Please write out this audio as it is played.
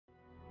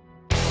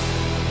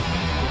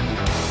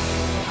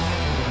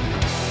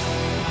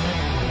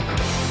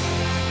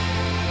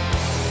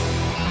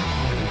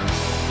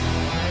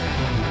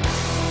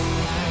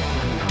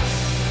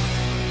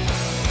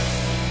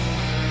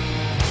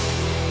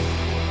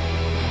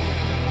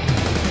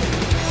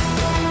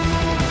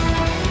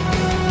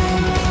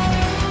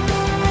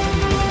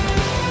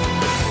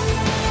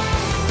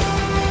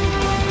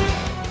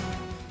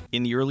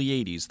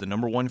the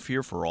 #1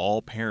 fear for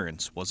all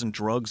parents wasn't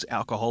drugs,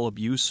 alcohol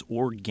abuse,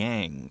 or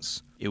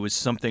gangs. It was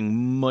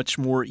something much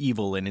more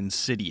evil and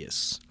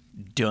insidious.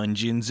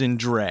 Dungeons and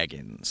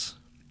Dragons.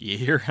 You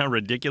hear how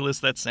ridiculous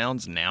that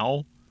sounds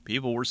now?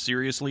 People were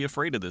seriously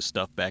afraid of this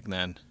stuff back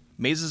then.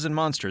 Mazes and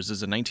Monsters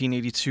is a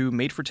 1982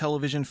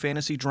 made-for-television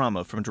fantasy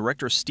drama from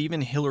director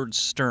Stephen Hillard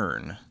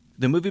Stern.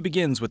 The movie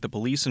begins with the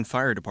police and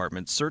fire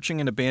department searching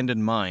an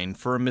abandoned mine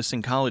for a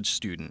missing college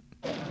student.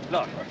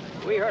 Look,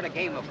 we heard a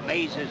game of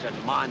mazes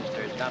and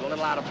monsters got a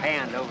little out of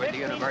hand over at the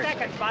university. 15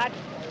 seconds, bud.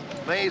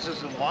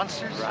 Mazes and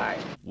monsters? Right.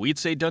 We'd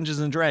say Dungeons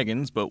and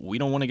Dragons, but we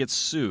don't want to get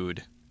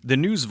sued. The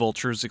news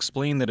vultures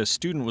explain that a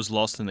student was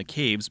lost in the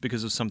caves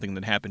because of something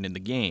that happened in the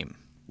game.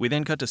 We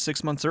then cut to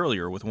 6 months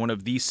earlier with one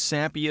of the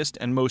sappiest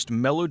and most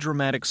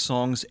melodramatic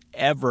songs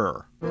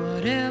ever.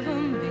 Whatever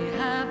may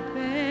happen,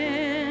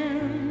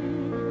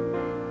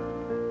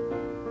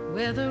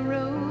 where the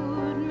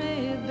road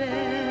may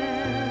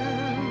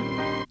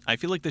bend. I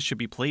feel like this should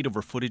be played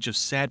over footage of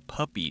sad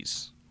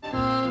puppies.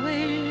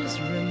 Always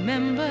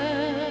remember,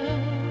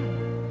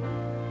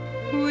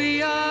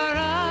 we are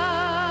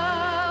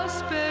our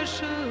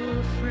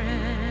special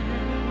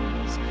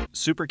friends.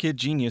 Super kid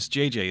genius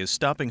JJ is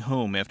stopping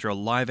home after a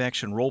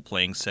live-action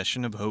role-playing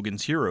session of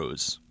Hogan's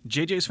Heroes.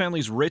 JJ's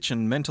family's rich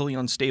and mentally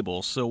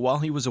unstable, so while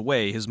he was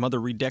away, his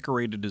mother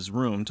redecorated his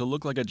room to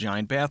look like a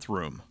giant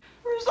bathroom.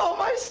 Where's all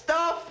my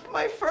stuff?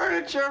 My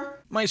furniture?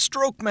 My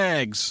stroke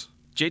mags!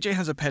 JJ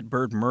has a pet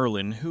bird,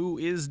 Merlin, who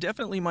is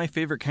definitely my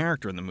favorite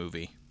character in the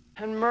movie.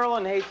 And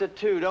Merlin hates it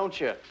too, don't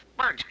you?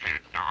 Birds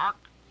can't talk.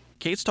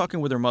 Kate's talking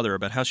with her mother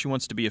about how she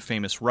wants to be a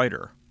famous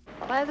writer.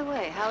 By the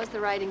way, how is the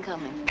writing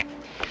coming?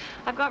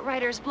 I've got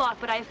writer's block,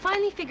 but I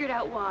finally figured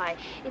out why.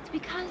 It's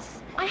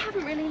because I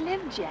haven't really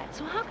lived yet,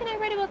 so how can I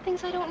write about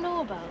things I don't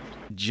know about?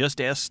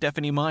 Just ask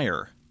Stephanie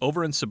Meyer.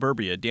 Over in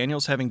suburbia,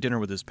 Daniel's having dinner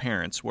with his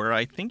parents, where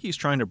I think he's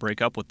trying to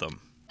break up with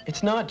them.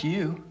 It's not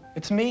you,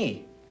 it's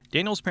me.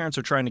 Daniel's parents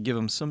are trying to give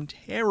him some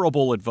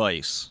terrible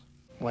advice.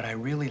 What I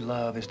really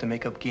love is to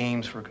make up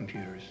games for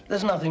computers.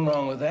 There's nothing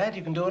wrong with that.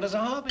 You can do it as a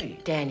hobby.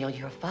 Daniel,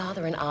 your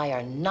father and I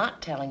are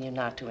not telling you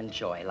not to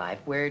enjoy life.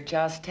 We're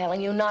just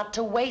telling you not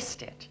to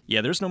waste it.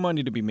 Yeah, there's no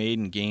money to be made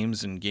in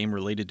games and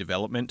game-related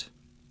development.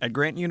 At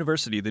Grant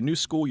University, the new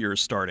school year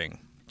is starting.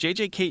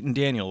 JJ, Kate, and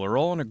Daniel are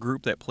all in a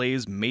group that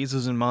plays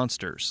Mazes and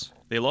Monsters.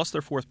 They lost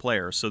their 4th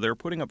player, so they're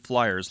putting up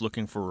flyers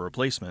looking for a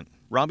replacement.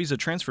 Robbie's a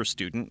transfer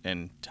student,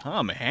 and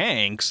Tom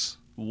Hanks?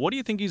 What do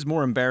you think he's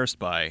more embarrassed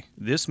by?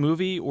 This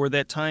movie or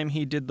that time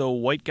he did the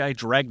white guy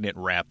dragnet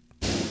rap?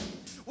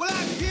 Well,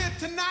 I'm here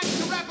tonight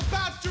to rap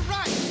about your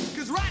rights,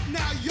 cause right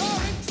now you're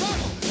in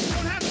trouble. You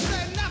don't have to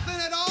say nothing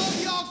at all,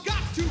 y'all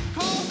got 2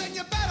 calls and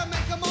you better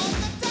make them on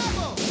the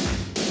double.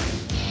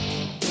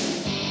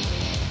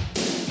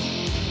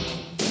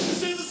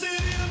 This is a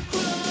city of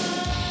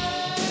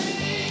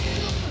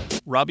crime.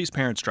 Robbie's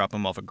parents drop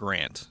him off at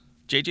Grant.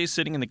 JJ's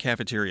sitting in the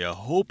cafeteria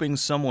hoping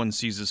someone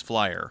sees his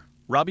flyer.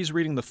 Robbie's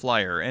reading the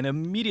flyer, and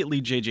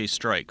immediately JJ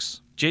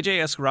strikes. JJ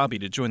asks Robbie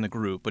to join the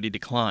group, but he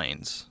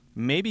declines.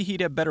 Maybe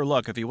he'd have better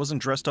luck if he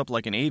wasn't dressed up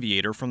like an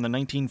aviator from the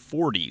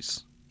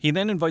 1940s. He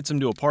then invites him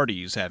to a party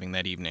he's having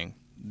that evening.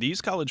 These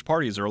college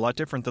parties are a lot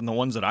different than the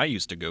ones that I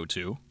used to go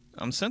to.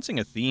 I'm sensing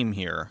a theme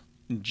here.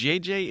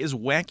 JJ is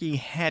wacky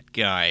hat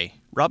guy.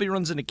 Robbie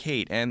runs into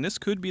Kate, and this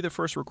could be the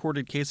first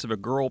recorded case of a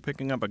girl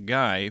picking up a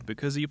guy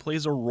because he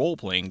plays a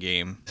role-playing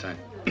game. I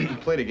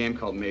played a game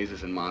called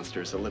Mazes and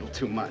Monsters a little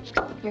too much.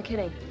 You're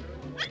kidding.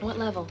 What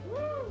level?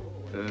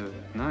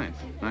 Ninth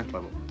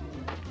level.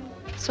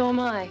 So am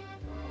I.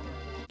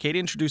 Kate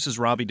introduces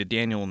Robbie to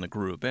Daniel in the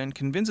group and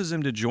convinces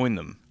him to join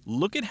them.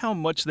 Look at how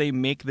much they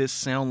make this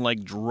sound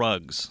like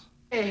drugs.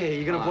 Hey,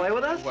 you gonna play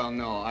with us? Well,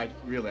 no, I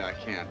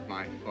can't.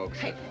 My folks.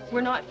 Hey,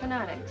 we're not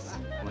fanatics.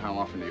 Well, how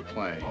often do you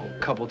play? Oh, a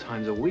couple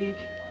times a week.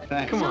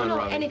 Thanks. Come on, No,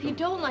 Robbie. and if you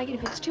don't like it,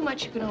 if it's too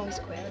much, you can always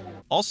quit.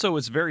 Also,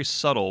 it's very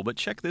subtle, but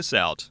check this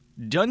out.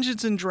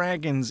 Dungeons and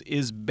Dragons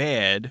is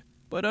bad,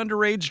 but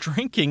underage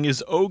drinking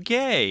is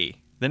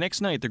okay. The next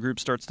night, the group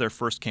starts their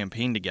first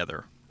campaign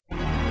together.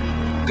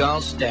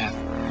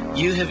 Gallstaff,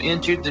 you have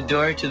entered the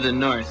door to the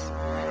north.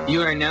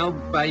 You are now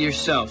by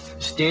yourself,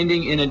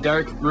 standing in a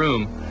dark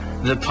room.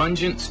 The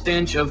pungent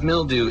stench of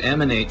mildew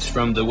emanates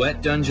from the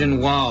wet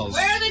dungeon walls.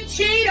 Where are the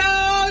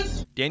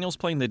Cheetos? Daniel's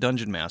playing the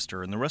Dungeon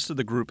Master, and the rest of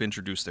the group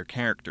introduce their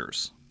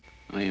characters.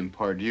 I am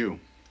Pardieu,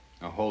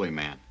 a holy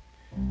man.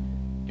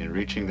 In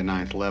reaching the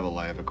 9th level,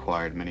 I have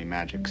acquired many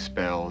magic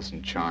spells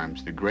and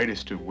charms, the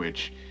greatest of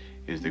which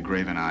is the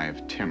graven eye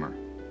of Timur.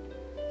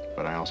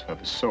 But I also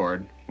have a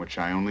sword, which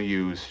I only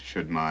use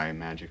should my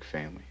magic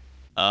fail me.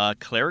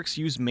 Clerics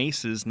use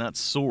maces, not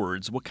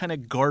swords. What kind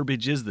of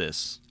garbage is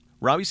this?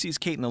 Robbie sees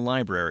Kate in the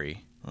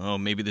library. Oh,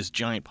 maybe this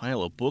giant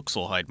pile of books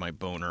will hide my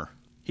boner.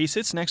 He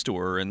sits next to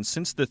her, and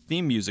since the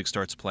theme music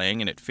starts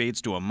playing and it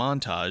fades to a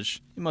montage,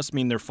 it must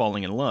mean they're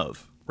falling in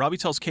love. Robbie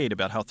tells Kate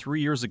about how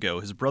 3 years ago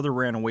his brother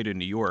ran away to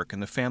New York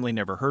and the family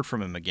never heard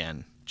from him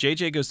again.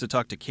 JJ goes to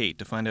talk to Kate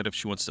to find out if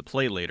she wants to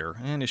play later,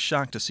 and is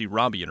shocked to see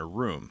Robbie in her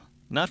room.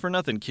 Not for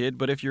nothing, kid,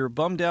 but if you're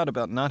bummed out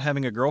about not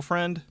having a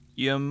girlfriend,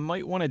 You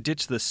might want to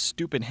ditch the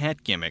stupid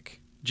hat gimmick.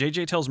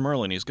 JJ tells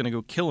Merlin he's going to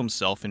go kill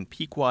himself in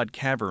Pequod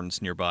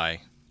Caverns nearby.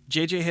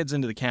 JJ heads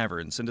into the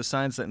caverns and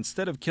decides that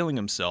instead of killing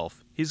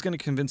himself, he's going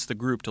to convince the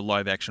group to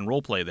live-action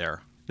roleplay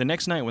there. The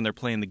next night when they're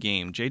playing the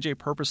game, JJ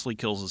purposely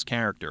kills his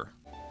character.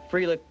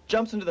 Freelick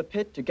jumps into the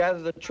pit to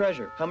gather the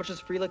treasure. How much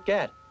does Freelick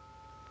get?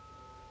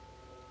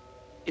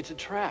 It's a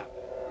trap.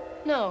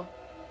 No.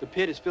 The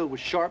pit is filled with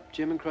sharp,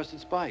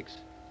 gem-encrusted spikes.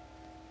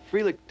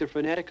 Freelick, the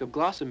fanatic of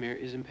Glossamere,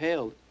 is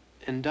impaled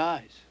and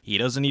dies. He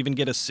doesn't even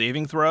get a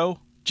saving throw?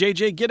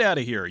 JJ, get out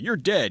of here! You're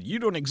dead! You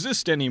don't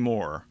exist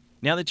anymore!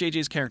 Now that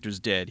JJ's character's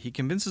dead, he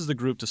convinces the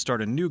group to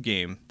start a new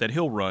game that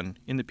he'll run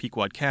in the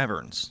Pequod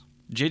Caverns.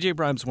 JJ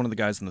bribes one of the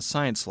guys in the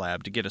science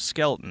lab to get a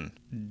skeleton.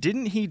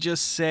 Didn't he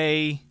just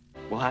say...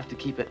 We'll have to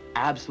keep it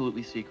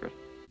absolutely secret.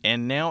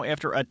 And now,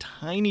 after a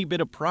tiny bit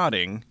of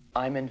prodding...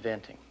 I'm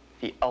inventing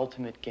the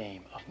ultimate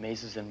game of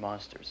mazes and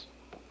monsters.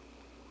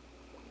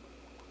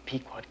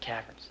 Pequod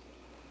Caverns.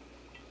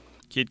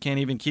 Kid can't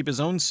even keep his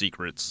own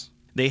secrets.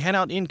 They head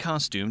out in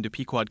costume to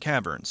Pequod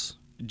Caverns.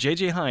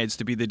 JJ hides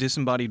to be the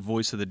disembodied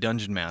voice of the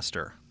Dungeon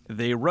Master.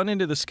 They run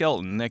into the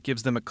skeleton that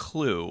gives them a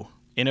clue.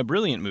 In a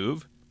brilliant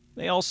move,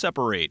 they all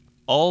separate.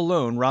 All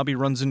alone, Robbie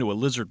runs into a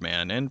lizard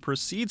man and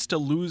proceeds to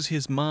lose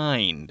his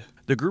mind.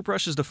 The group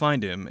rushes to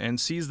find him and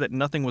sees that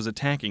nothing was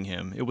attacking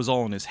him, it was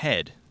all in his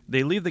head.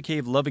 They leave the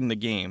cave loving the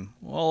game,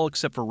 all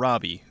except for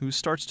Robbie, who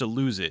starts to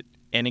lose it.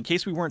 And in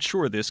case we weren't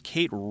sure of this,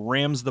 Kate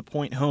rams the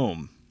point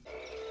home.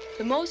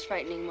 The most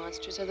frightening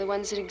monsters are the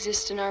ones that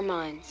exist in our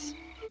minds.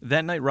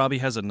 That night, Robbie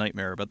has a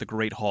nightmare about the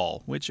Great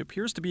Hall, which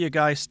appears to be a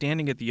guy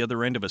standing at the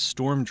other end of a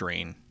storm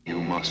drain. You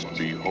must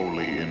be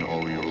holy in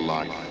all your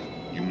life.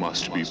 You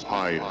must be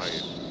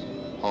pious,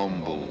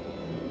 humble,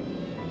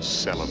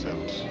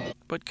 celibate.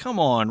 But come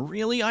on,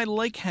 really? I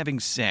like having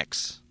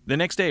sex. The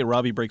next day,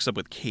 Robbie breaks up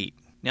with Kate.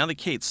 Now that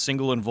Kate's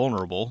single and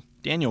vulnerable,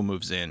 Daniel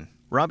moves in.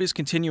 Robbie's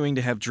continuing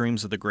to have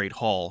dreams of the Great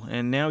Hall,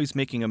 and now he's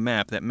making a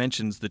map that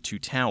mentions the two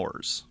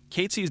towers.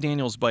 Kate sees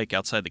Daniel's bike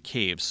outside the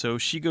cave, so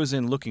she goes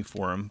in looking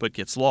for him, but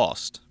gets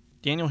lost.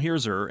 Daniel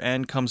hears her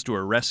and comes to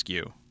her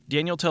rescue.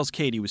 Daniel tells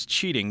Kate he was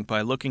cheating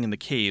by looking in the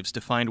caves to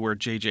find where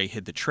JJ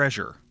hid the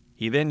treasure.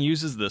 He then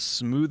uses the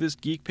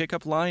smoothest geek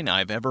pickup line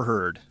I've ever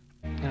heard.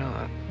 You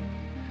know,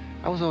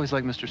 I was always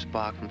like Mr.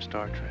 Spock from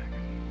Star Trek.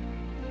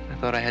 I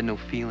thought I had no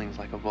feelings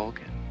like a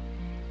Vulcan.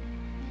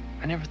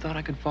 I never thought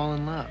I could fall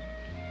in love.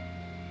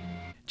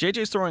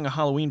 JJ's throwing a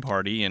Halloween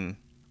party and...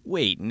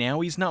 Wait,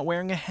 now he's not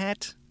wearing a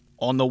hat?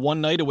 On the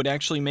one night it would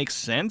actually make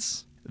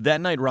sense?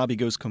 That night Robbie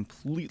goes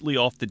completely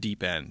off the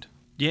deep end.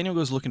 Daniel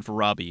goes looking for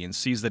Robbie and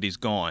sees that he's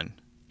gone.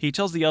 He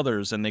tells the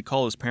others and they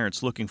call his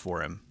parents looking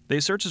for him.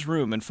 They search his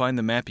room and find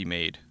the map he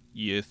made.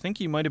 You think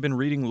he might have been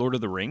reading Lord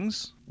of the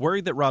Rings?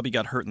 Worried that Robbie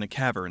got hurt in the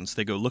caverns,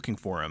 they go looking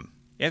for him.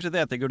 After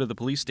that, they go to the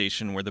police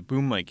station where the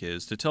boom mic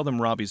is to tell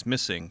them Robbie's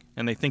missing,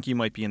 and they think he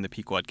might be in the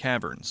Pequod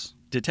Caverns.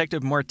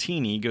 Detective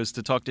Martini goes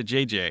to talk to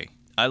JJ.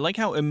 I like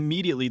how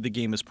immediately the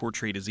game is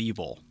portrayed as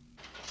evil.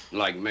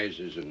 Like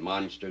mazes and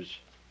monsters?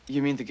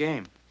 You mean the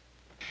game?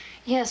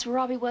 Yes,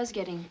 Robbie was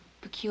getting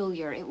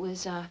peculiar. It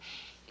was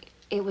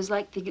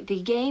like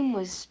the game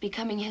was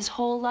becoming his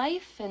whole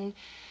life, and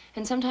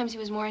sometimes he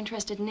was more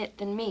interested in it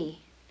than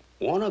me.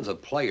 One of the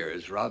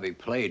players Robbie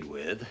played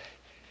with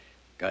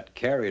got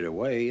carried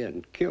away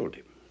and killed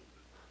him.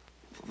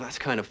 Well, that's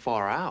kind of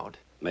far out.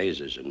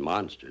 Mazes and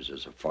monsters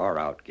is a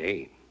far-out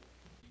game.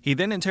 He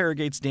then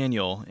interrogates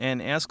Daniel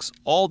and asks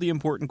all the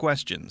important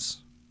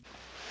questions.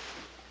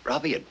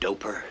 Robbie a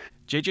doper?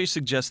 JJ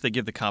suggests they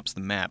give the cops the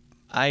map.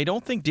 I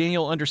don't think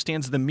Daniel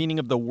understands the meaning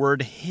of the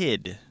word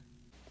hid.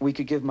 We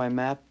could give my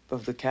map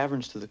of the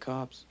caverns to the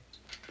cops.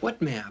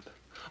 What map?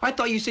 I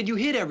thought you said you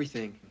hid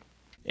everything.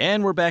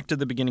 And we're back to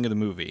the beginning of the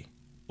movie.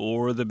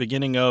 Or the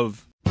beginning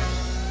of...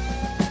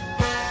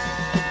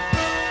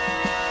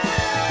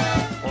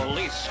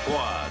 Police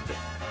squad,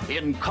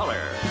 in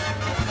color.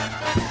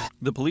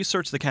 The police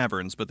search the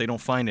caverns, but they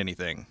don't find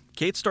anything.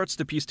 Kate starts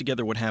to piece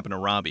together what happened to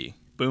Robbie.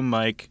 Boom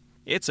mic.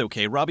 It's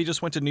okay, Robbie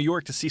just went to New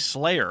York to see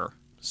Slayer.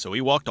 So he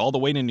walked all the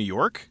way to New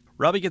York?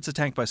 Robbie gets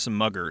attacked by some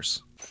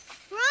muggers.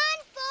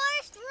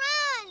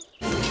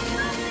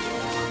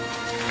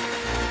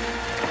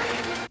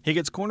 He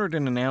gets cornered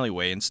in an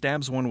alleyway and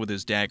stabs one with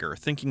his dagger,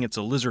 thinking it's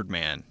a lizard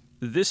man.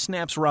 This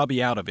snaps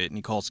Robbie out of it and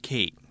he calls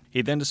Kate.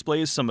 He then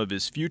displays some of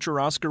his future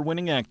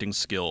Oscar-winning acting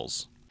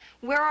skills.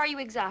 Where are you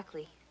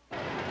exactly?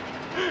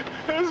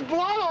 There's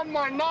blood on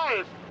my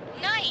knife.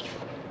 Knife?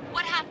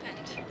 What happened?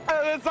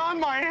 It's on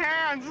my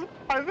hands.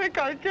 I think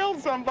I killed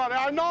somebody.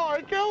 I know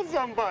I killed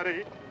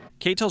somebody.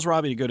 Kate tells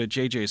Robbie to go to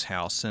JJ's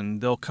house and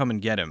they'll come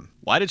and get him.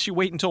 Why did she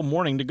wait until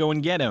morning to go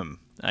and get him?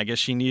 I guess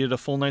she needed a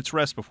full night's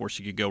rest before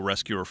she could go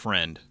rescue her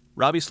friend.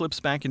 Robbie slips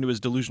back into his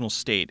delusional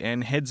state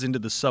and heads into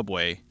the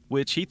subway,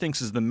 which he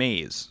thinks is the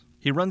maze.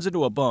 He runs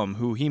into a bum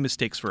who he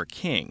mistakes for a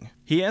king.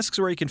 He asks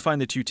where he can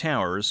find the two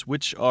towers,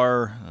 which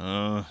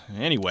are,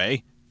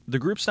 anyway. The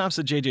group stops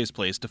at JJ's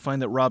place to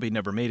find that Robbie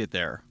never made it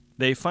there.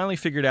 They finally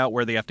figured out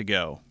where they have to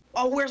go.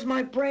 Oh, where's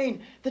my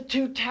brain? The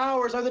two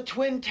towers are the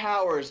Twin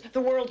Towers,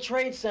 the World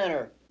Trade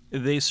Center.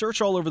 They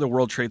search all over the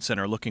World Trade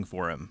Center looking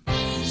for him.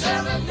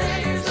 7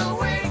 days a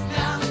week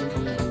now.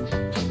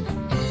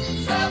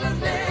 7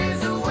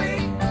 days a week.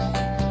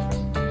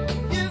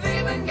 You've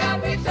even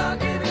got me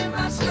talking in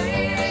my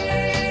sleep.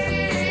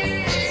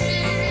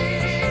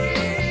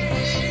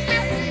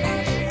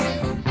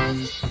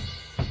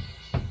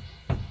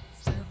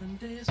 7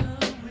 days a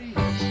week.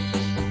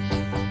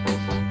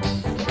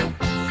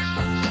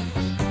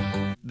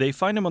 They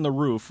find him on the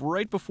roof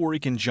right before he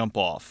can jump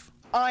off.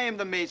 I am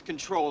the maze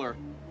controller.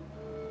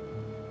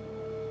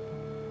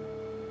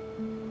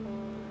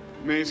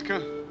 Maze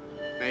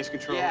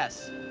control?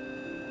 Yes.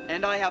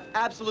 And I have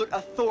absolute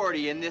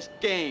authority in this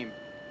game.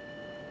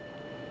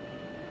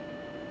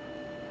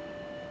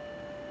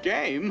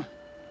 Game?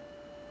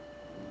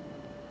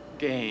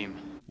 Game.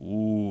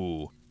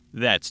 Ooh,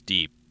 that's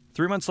deep.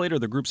 3 months later,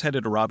 the group's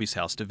headed to Robbie's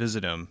house to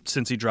visit him,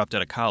 since he dropped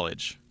out of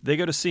college. They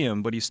go to see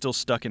him, but he's still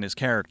stuck in his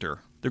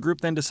character. The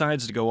group then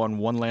decides to go on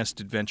one last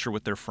adventure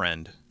with their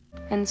friend.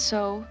 And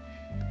so,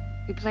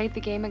 we played the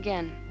game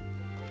again,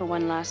 for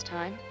one last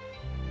time.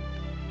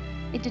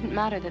 It didn't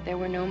matter that there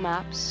were no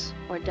maps,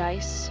 or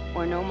dice,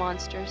 or no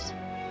monsters.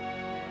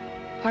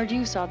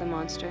 Pardieu saw the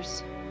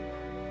monsters.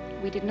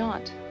 We did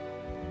not.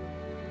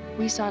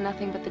 We saw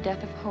nothing but the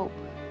death of hope,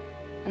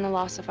 and the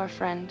loss of our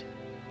friend.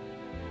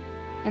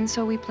 And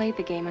so we played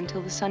the game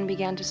until the sun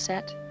began to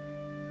set,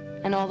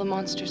 and all the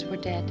monsters were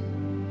dead.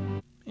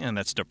 And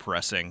that's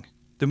depressing.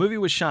 The movie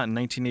was shot in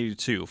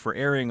 1982 for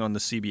airing on the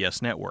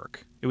CBS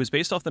network. It was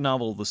based off the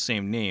novel of the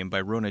same name by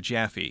Rona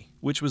Jaffe,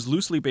 which was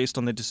loosely based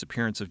on the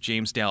disappearance of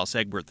James Dallas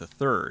Egbert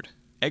III.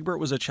 Egbert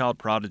was a child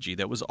prodigy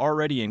that was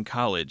already in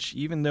college,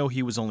 even though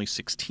he was only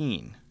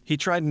 16. He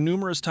tried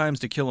numerous times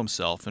to kill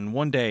himself, and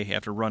one day,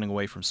 after running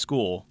away from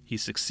school, he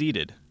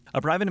succeeded.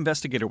 A private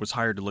investigator was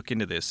hired to look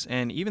into this,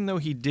 and even though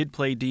he did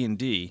play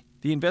D&D,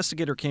 the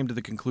investigator came to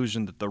the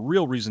conclusion that the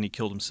real reason he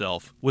killed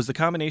himself was the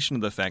combination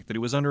of the fact that he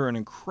was under an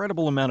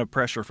incredible amount of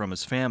pressure from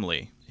his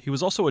family. He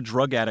was also a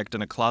drug addict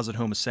and a closet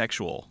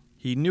homosexual.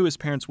 He knew his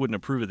parents wouldn't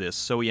approve of this,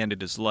 so he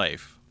ended his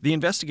life. The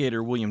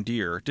investigator, William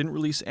Deere, didn't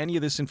release any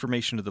of this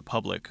information to the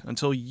public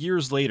until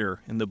years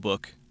later in the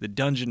book, The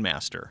Dungeon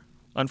Master.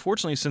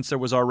 Unfortunately, since there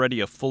was already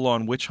a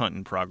full-on witch hunt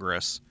in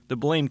progress, the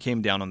blame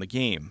came down on the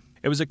game.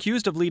 It was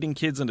accused of leading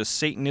kids into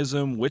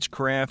Satanism,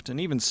 witchcraft, and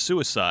even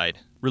suicide.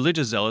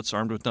 Religious zealots,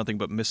 armed with nothing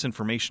but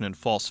misinformation and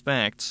false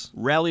facts,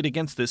 rallied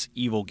against this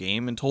evil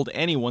game and told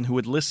anyone who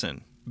would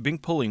listen.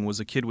 Bink Pulling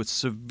was a kid with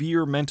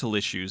severe mental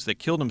issues that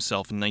killed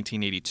himself in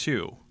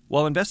 1982.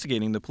 While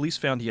investigating, the police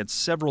found he had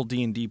several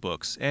D&D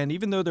books, and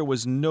even though there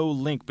was no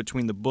link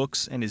between the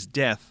books and his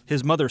death,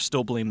 his mother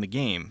still blamed the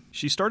game.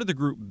 She started the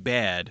group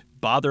bad,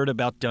 bothered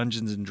about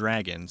Dungeons &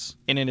 Dragons,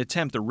 in an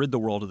attempt to rid the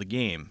world of the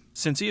game.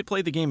 Since he had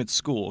played the game at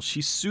school,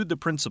 she sued the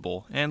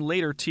principal, and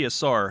later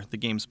TSR, the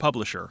game's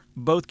publisher.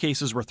 Both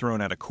cases were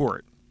thrown out of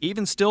court.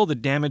 Even still, the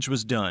damage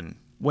was done.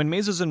 When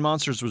Mazes and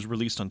Monsters was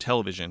released on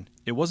television,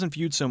 it wasn't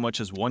viewed so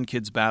much as one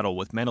kid's battle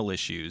with mental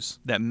issues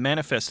that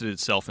manifested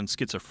itself in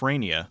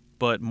schizophrenia,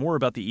 but more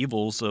about the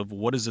evils of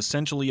what is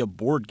essentially a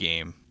board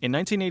game. In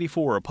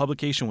 1984, a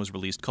publication was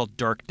released called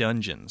Dark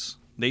Dungeons.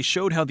 They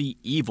showed how the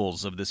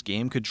evils of this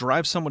game could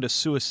drive someone to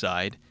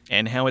suicide,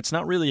 and how it's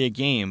not really a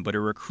game, but a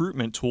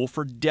recruitment tool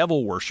for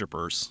devil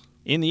worshippers.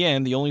 In the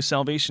end, the only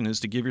salvation is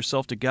to give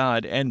yourself to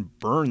God and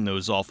burn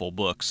those awful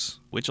books,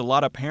 which a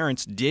lot of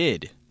parents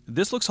did.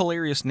 This looks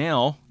hilarious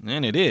now,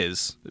 and it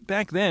is, but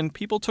back then,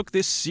 people took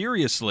this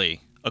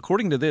seriously.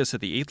 According to this,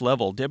 at the 8th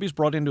level, Debbie's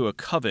brought into a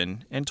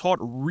coven and taught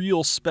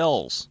real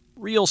spells.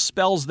 Real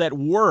spells that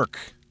work.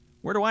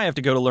 Where do I have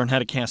to go to learn how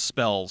to cast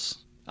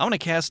spells? I want to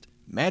cast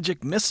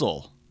Magic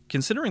Missile.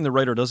 Considering the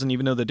writer doesn't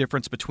even know the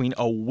difference between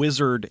a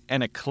wizard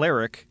and a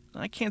cleric,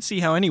 I can't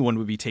see how anyone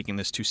would be taking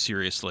this too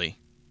seriously.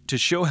 To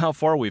show how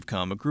far we've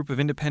come, a group of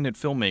independent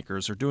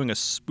filmmakers are doing a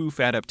spoof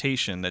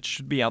adaptation that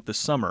should be out this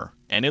summer,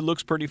 and it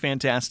looks pretty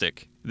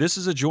fantastic. This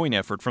is a joint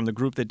effort from the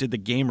group that did the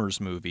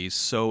Gamers movies,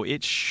 so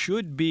it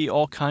should be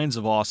all kinds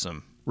of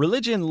awesome.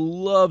 Religion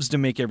loves to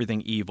make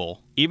everything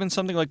evil. Even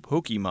something like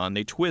Pokemon,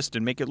 they twist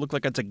and make it look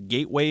like it's a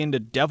gateway into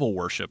devil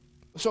worship.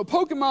 So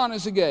Pokemon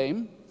is a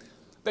game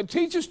that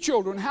teaches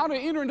children how to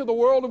enter into the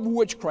world of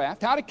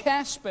witchcraft, how to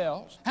cast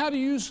spells, how to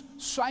use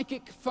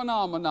psychic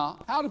phenomena,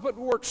 how to put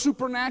to work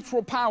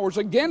supernatural powers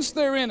against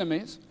their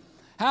enemies,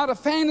 how to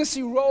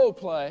fantasy role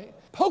play.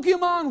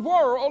 Pokemon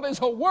world is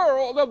a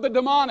world of the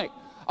demonic,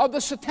 of the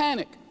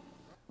satanic.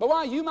 But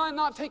while you might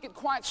not take it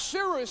quite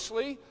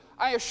seriously,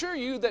 I assure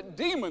you that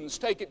demons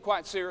take it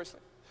quite seriously.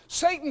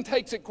 Satan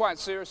takes it quite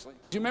seriously.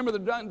 Do you remember the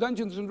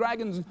Dungeons &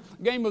 Dragons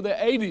game of the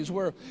 80s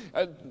where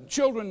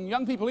children,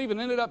 young people even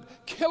ended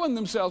up killing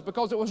themselves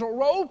because it was a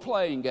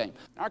role-playing game?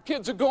 Our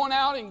kids are going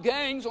out in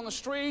gangs on the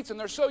streets and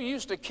they're so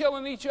used to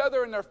killing each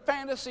other in their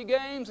fantasy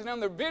games and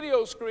on their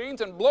video screens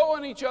and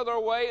blowing each other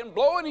away and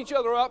blowing each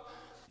other up.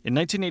 In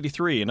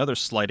 1983, another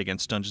slight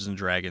against Dungeons &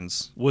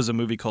 Dragons was a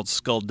movie called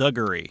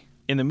Skullduggery.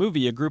 In the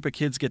movie, a group of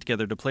kids get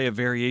together to play a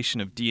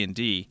variation of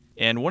D&D,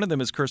 and one of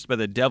them is cursed by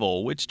the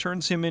devil, which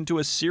turns him into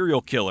a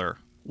serial killer.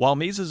 While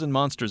Mazes and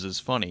Monsters is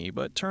funny,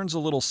 but turns a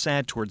little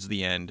sad towards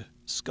the end,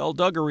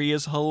 Skullduggery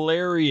is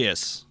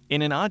hilarious.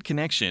 In an odd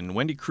connection,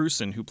 Wendy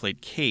Crewson, who played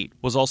Kate,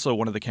 was also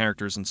one of the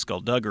characters in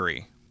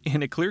Skullduggery.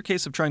 In a clear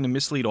case of trying to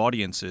mislead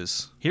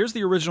audiences, here's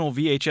the original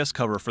VHS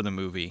cover for the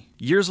movie.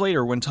 Years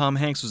later, when Tom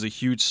Hanks was a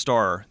huge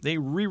star, they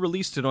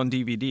re-released it on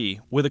DVD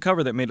with a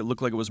cover that made it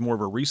look like it was more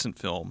of a recent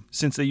film,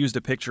 since they used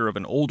a picture of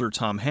an older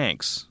Tom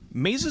Hanks.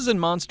 Mazes and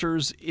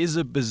Monsters is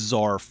a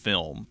bizarre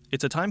film.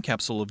 It's a time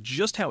capsule of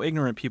just how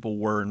ignorant people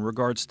were in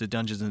regards to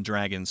Dungeons &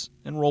 Dragons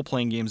and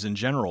role-playing games in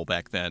general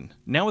back then.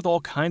 Now with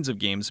all kinds of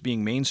games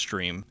being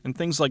mainstream, and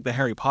things like the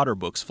Harry Potter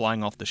books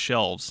flying off the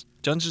shelves,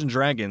 Dungeons &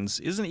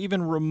 Dragons isn't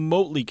even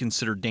remotely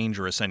considered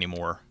dangerous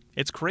anymore.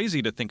 It's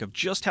crazy to think of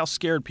just how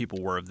scared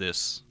people were of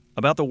this.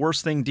 About the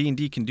worst thing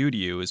D&D can do to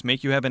you is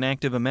make you have an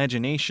active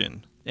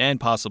imagination,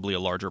 and possibly a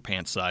larger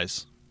pant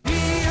size.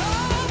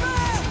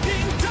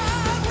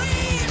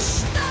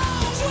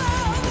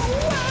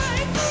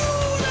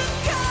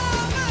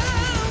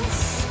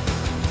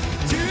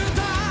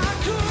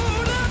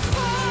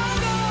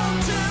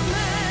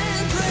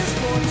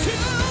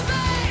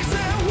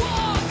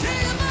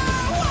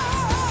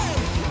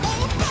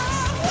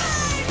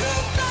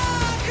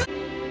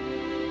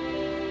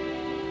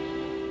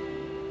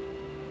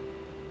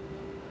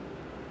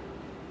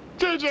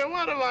 JJ,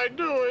 what am I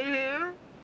doing here?